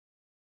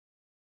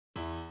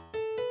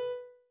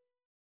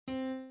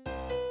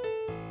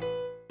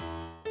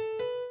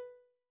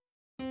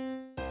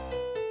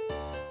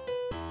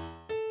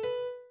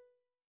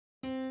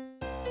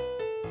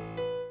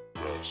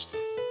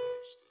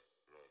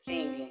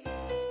Crazy.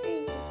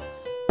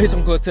 Bitch,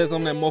 I'm Cortez,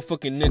 I'm that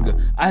motherfucking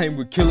nigga. I hang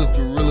with killers,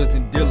 gorillas,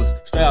 and dealers.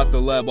 Straight out the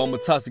lab, I'm a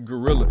toxic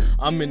gorilla.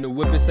 I'm in the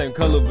whip, it's same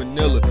color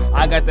vanilla.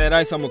 I got that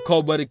ice, I'm a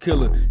cold-blooded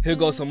killer. Here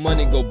goes some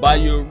money, go buy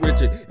you a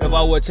Richard. If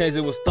I would change,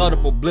 it would start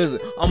up a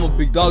blizzard. I'm a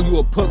big dog, you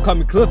a pup, call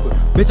me Clifford.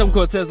 Bitch, I'm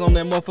Cortez, I'm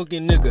that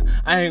motherfucking nigga.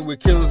 I hang with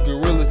killers,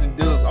 gorillas, and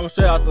dealers. I'm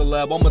straight out the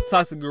lab, I'm a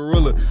toxic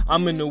gorilla.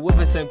 I'm in the whip,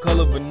 it's same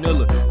color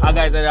vanilla. I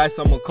got that ice,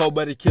 I'm a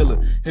cold-blooded killer.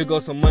 Here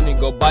goes some money,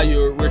 go buy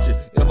you a Richard.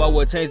 If I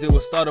would change, it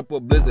would start up a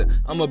blizzard.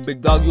 I'm a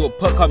big dog, you a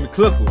pup, call me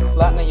Clifford.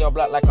 Sliding in your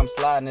block like I'm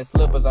sliding in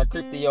slippers. I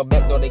creep to your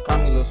back door, they call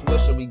me Lil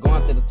Swisher. We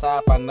going to the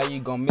top, I know you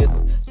gon' miss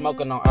us.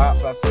 Smoking on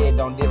ops, I said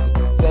don't diss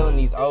us. Selling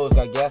these O's,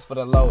 got gas for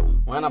the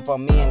load. Run up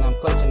on me and I'm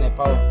clutching that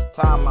pole.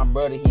 Time my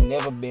brother, he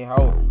never been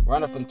hoe.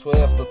 Running from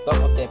 12, slipped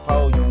up with that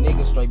pole. You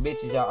niggas straight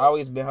bitches, y'all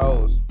always been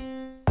hoes.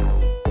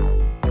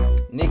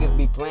 Niggas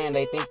be playing,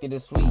 they think that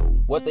it's sweet.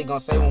 What they gon'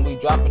 say when we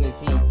dropping this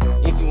heat?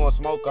 If you want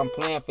smoke, I'm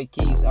playing for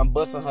keeps. I'm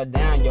busting her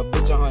down, your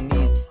bitch on her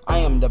knees. I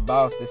am the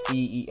boss, the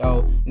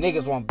CEO.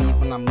 Niggas want beef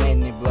and I'm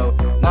letting it blow.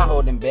 Not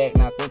holding back,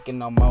 not thinking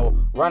no more.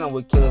 Running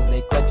with killers,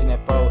 they clutching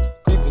that pole.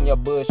 Creeping your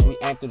bush, we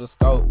aim through the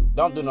scope.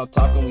 Don't do no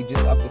talking, we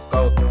just up the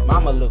scope.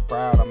 Mama look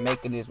proud, I'm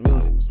making this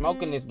music.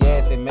 Smoking this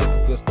gas and make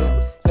me feel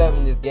stupid.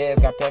 Selling this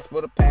gas, got packs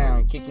for the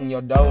pound. Kicking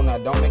your dough, now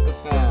don't make a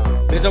sound.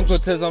 Bitch, I'm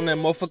Cortez, I'm that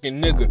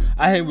motherfucking nigga.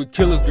 I hang with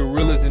killers,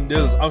 gorillas, and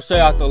dealers. I'm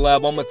straight out the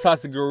lab, I'm a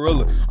toxic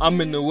gorilla. I'm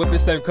in the whip,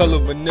 it's same color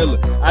vanilla.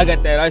 I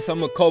got that ice,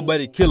 I'm a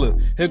cold-blooded killer.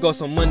 Here goes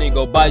some money,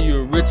 go buy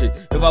you a Richard.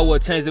 If I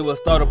would change, it would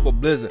start up a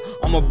blizzard.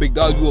 I'm a big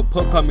dog, you a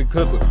pup, call me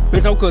Clifford.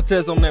 Bitch, I'm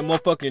Cortez, I'm that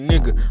motherfucking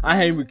nigga. I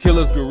hang with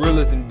killers,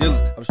 gorillas, and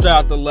dealers. I'm straight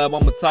out the lab,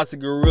 I'm a toxic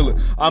gorilla.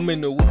 I'm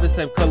in the whip, it's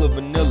same color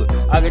vanilla.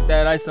 I got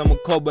that ice, I'm a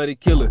cold-blooded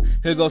killer.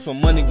 Here goes some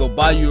money, go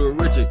buy you a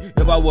Richard.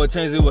 If I would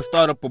change, it would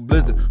start up a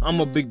blizzard. I'm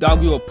a big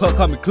dog, you a pup,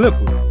 call me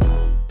Clifford.